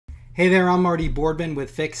Hey there, I'm Marty Boardman with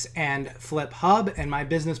Fix and Flip Hub, and my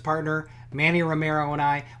business partner, Manny Romero,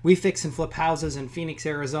 and we fix and flip houses in Phoenix,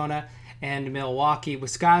 Arizona, and Milwaukee,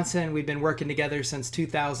 Wisconsin. We've been working together since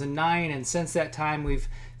 2009, and since that time, we've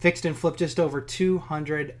fixed and flipped just over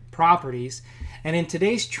 200 properties. And in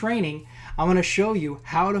today's training, I'm going to show you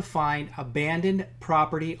how to find abandoned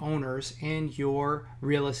property owners in your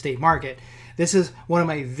real estate market. This is one of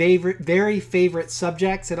my very favorite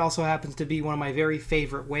subjects. It also happens to be one of my very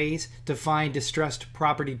favorite ways to find distressed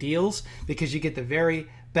property deals, because you get the very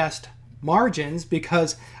best margins,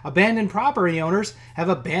 because abandoned property owners have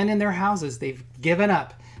abandoned their houses. They've given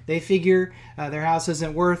up. They figure their house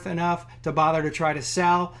isn't worth enough to bother to try to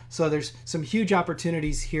sell. So there's some huge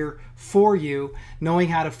opportunities here for you knowing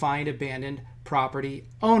how to find abandoned property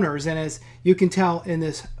owners. And as you can tell in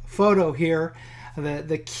this photo here,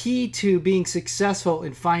 the key to being successful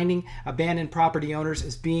in finding abandoned property owners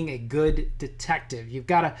is being a good detective. You've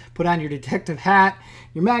got to put on your detective hat,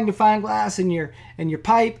 your magnifying glass, and your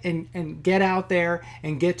pipe, and get out there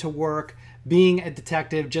and get to work being a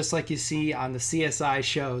detective, just like you see on the CSI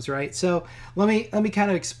shows, right? So let me kind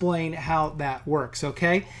of explain how that works,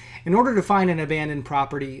 okay? In order to find an abandoned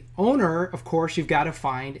property owner, of course, you've got to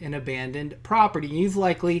find an abandoned property. You've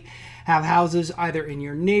likely have houses either in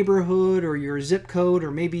your neighborhood or your zip code, or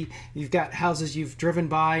maybe you've got houses you've driven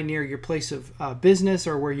by near your place of business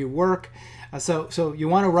or where you work. So you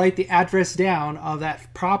want to write the address down of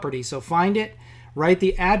that property. So find it, write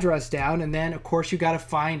the address down, and then of course you got to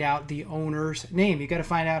find out the owner's name. You got to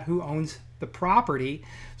find out who owns the property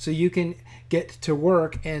so you can get to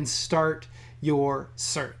work and start your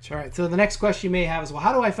search. All right, so the next question you may have is, well,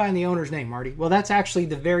 how do I find the owner's name, Marty? Well, that's actually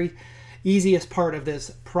the very easiest part of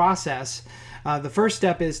this process. The first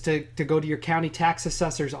step is to go to your county tax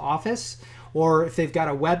assessor's office, or if they've got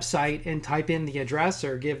a website, and type in the address,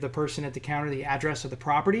 or give the person at the counter the address of the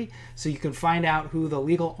property so you can find out who the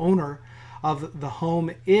legal owner of the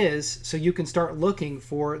home is, so you can start looking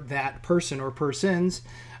for that person or persons,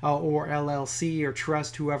 or LLC or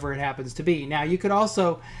trust, whoever it happens to be. Now, you could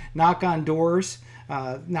also knock on doors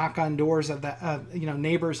of the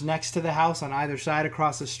neighbors next to the house on either side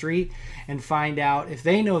across the street and find out if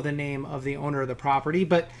they know the name of the owner of the property,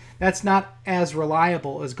 but that's not as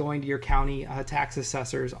reliable as going to your county tax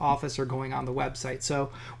assessor's office or going on the website. So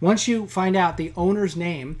once you find out the owner's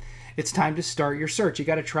name, it's time to start your search. You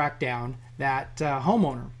got to track down that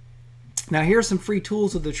homeowner. Now, here's some free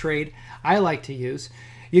tools of the trade I like to use.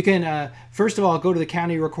 You can, first of all, go to the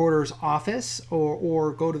county recorder's office,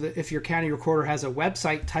 or go to if your county recorder has a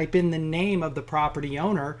website, type in the name of the property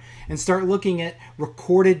owner and start looking at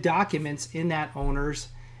recorded documents in that owner's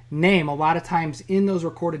name. A lot of times in those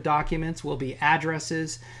recorded documents will be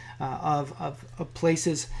addresses of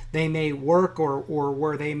places they may work or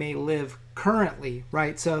where they may live currently,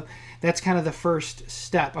 right? So that's kind of the first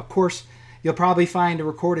step. Of course, you'll probably find a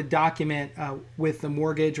recorded document with the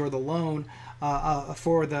mortgage or the loan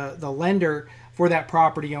for the lender for that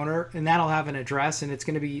property owner, and that'll have an address, and it's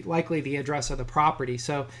going to be likely the address of the property.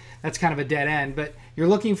 So that's kind of a dead end, but you're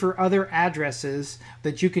looking for other addresses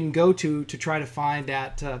that you can go to try to find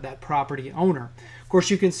that property owner. Of course,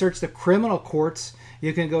 you can search the criminal courts.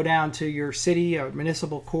 You can go down to your city or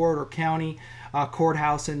municipal court or county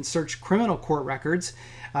courthouse and search criminal court records.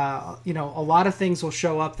 A lot of things will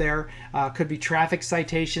show up there. Could be traffic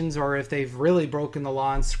citations, or if they've really broken the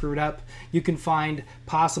law and screwed up, you can find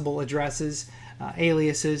possible addresses,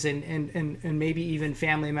 aliases, and maybe even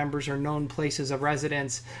family members or known places of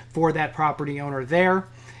residence for that property owner there.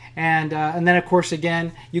 And then, of course,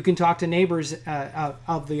 again, you can talk to neighbors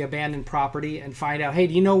of the abandoned property and find out, hey,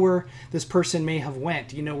 do you know where this person may have went?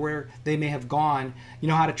 Do you know where they may have gone? You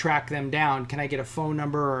know how to track them down? Can I get a phone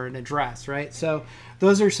number or an address, right? So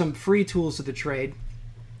those are some free tools of the trade.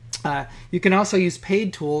 You can also use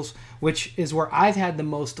paid tools, which is where I've had the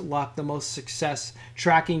most luck, the most success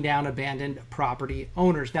tracking down abandoned property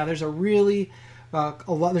owners. Now, there's there's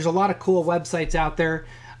a lot of cool websites out there.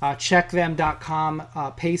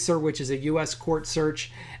 Checkthem.com, Pacer, which is a U.S. court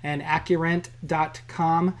search, and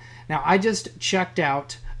Accurent.com. Now, I just checked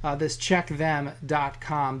out this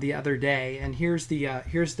Checkthem.com the other day, and here's their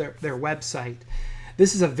website.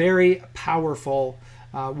 This is a very powerful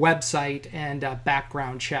website and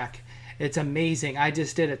background check. It's amazing. I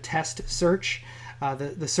just did a test search.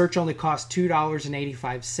 The search only cost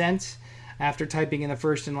 $2.85 after typing in the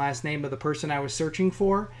first and last name of the person I was searching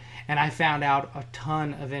for. And I found out a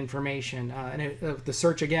ton of information. The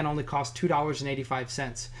search, again, only cost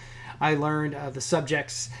 $2.85. I learned the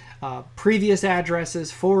subject's previous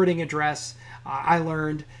addresses, forwarding address. I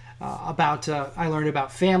learned I learned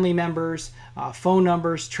about family members, phone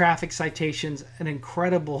numbers, traffic citations, an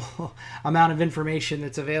incredible amount of information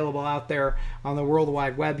that's available out there on the World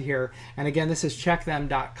Wide Web here. And again, this is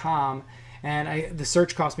checkthem.com. And the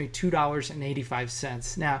search cost me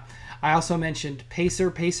 $2.85. Now, I also mentioned Pacer.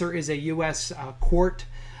 Pacer is a U.S.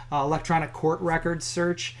 Electronic court records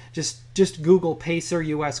search. Just Google Pacer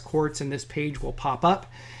U.S. courts and this page will pop up.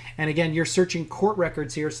 And again, you're searching court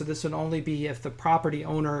records here, so this would only be if the property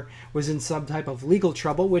owner was in some type of legal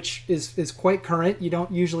trouble, which is quite current. You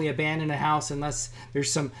don't usually abandon a house unless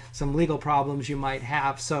there's some legal problems you might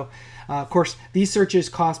have. So, of course, these searches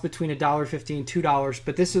cost between $1.50 and $2,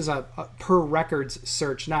 but this is a per records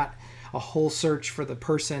search, not a whole search for the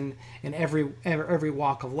person in every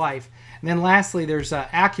walk of life. And then lastly, there's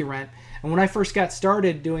AccuRent. And when I first got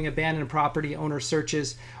started doing abandoned property owner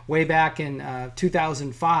searches way back in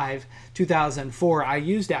 2005, 2004, I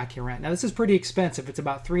used AccuRent. Now this is pretty expensive. It's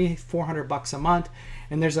about $300-400 a month,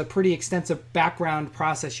 and there's a pretty extensive background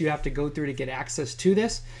process you have to go through to get access to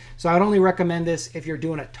this. So I would only recommend this if you're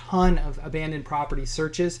doing a ton of abandoned property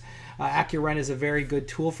searches. AccuRent is a very good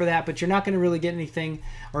tool for that, but you're not going to really get anything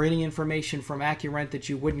or any information from AccuRent that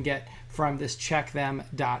you wouldn't get from this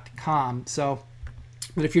checkthem.com.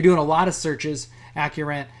 But if you're doing a lot of searches,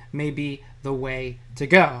 AccuRent may be the way to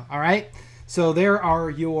go. All right. So there are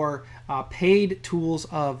your paid tools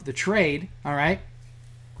of the trade. All right.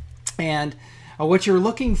 And what you're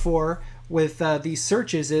looking for with these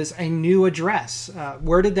searches is a new address.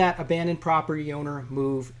 Where did that abandoned property owner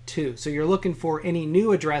move to? So you're looking for any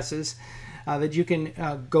new addresses that you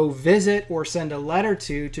can go visit or send a letter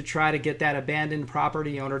to try to get that abandoned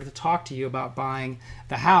property owner to talk to you about buying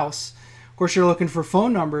the house. Of course, you're looking for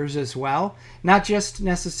phone numbers as well, not just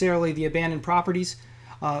necessarily the abandoned properties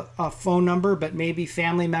phone number, but maybe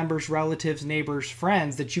family members, relatives, neighbors,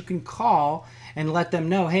 friends that you can call and let them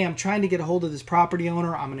know, hey, I'm trying to get a hold of this property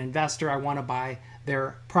owner. I'm an investor. I want to buy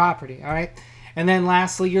their property. All right. And then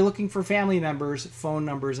lastly, you're looking for family members' phone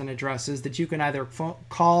numbers and addresses that you can either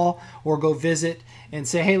call or go visit and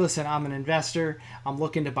say, hey, listen, I'm an investor. I'm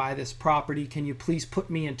looking to buy this property. Can you please put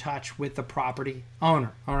me in touch with the property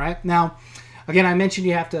owner? All right. Now, again, I mentioned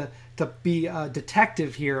you have to be a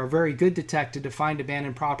detective here, a very good detective to find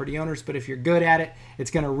abandoned property owners. But if you're good at it,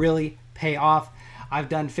 it's going to really pay off. I've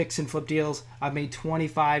done fix and flip deals. I've made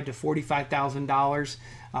 $25,000 to $45,000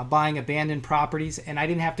 buying abandoned properties, and I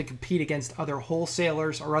didn't have to compete against other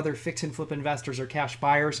wholesalers or other fix and flip investors or cash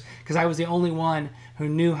buyers because I was the only one who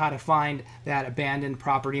knew how to find that abandoned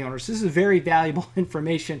property owner. So this is very valuable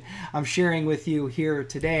information I'm sharing with you here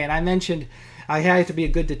today. And I mentioned I had to be a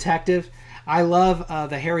good detective. I love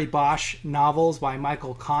the Harry Bosch novels by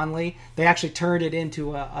Michael Connelly. They actually turned it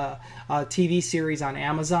into a TV series on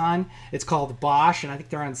Amazon. It's called Bosch, and I think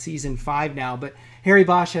they're on season 5 now. But Harry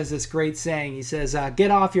Bosch has this great saying. He says, get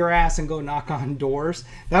off your ass and go knock on doors.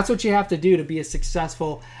 That's what you have to do to be a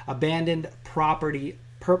successful abandoned property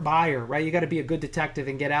buyer, right? You got to be a good detective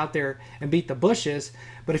and get out there and beat the bushes.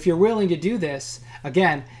 But if you're willing to do this,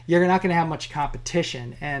 again, you're not going to have much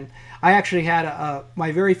competition. And I actually had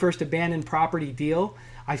my very first abandoned property deal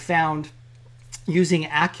I found using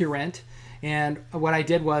AccuRent. And what I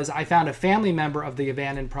did was I found a family member of the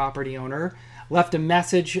abandoned property owner, left a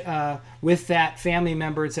message with that family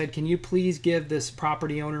member and said, can you please give this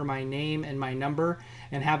property owner my name and my number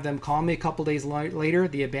and have them call me. A couple days later,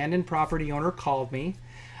 the abandoned property owner called me.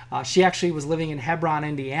 She actually was living in Hebron,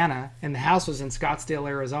 Indiana, and the house was in Scottsdale,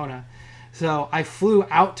 Arizona. So I flew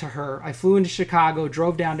out to her. I flew into Chicago,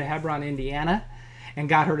 drove down to Hebron, Indiana, and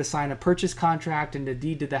got her to sign a purchase contract and a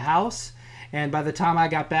deed to the house. And by the time I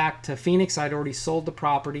got back to Phoenix, I'd already sold the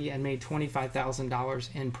property and made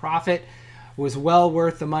 $25,000 in profit. It was well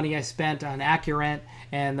worth the money I spent on AccuRent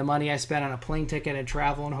and the money I spent on a plane ticket and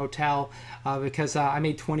travel and hotel because I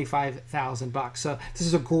made $25,000. So this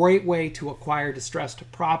is a great way to acquire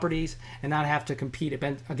distressed properties and not have to compete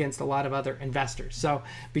against a lot of other investors. So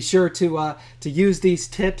be sure to use these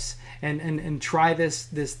tips and try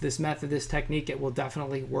this method, this technique. It will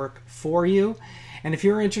definitely work for you. And if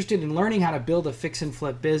you're interested in learning how to build a fix and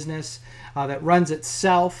flip business that runs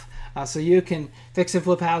itself, so you can fix and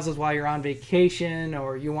flip houses while you're on vacation,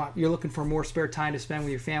 or you're looking for more spare time to spend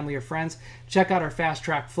with your family or friends, check out our Fast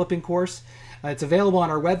Track Flipping course. It's available on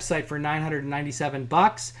our website for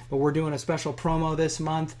 $997, but we're doing a special promo this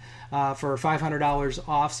month for $500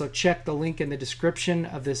 off. So check the link in the description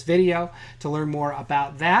of this video to learn more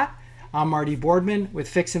about that. I'm Marty Boardman with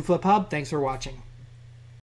Fix and Flip Hub. Thanks for watching.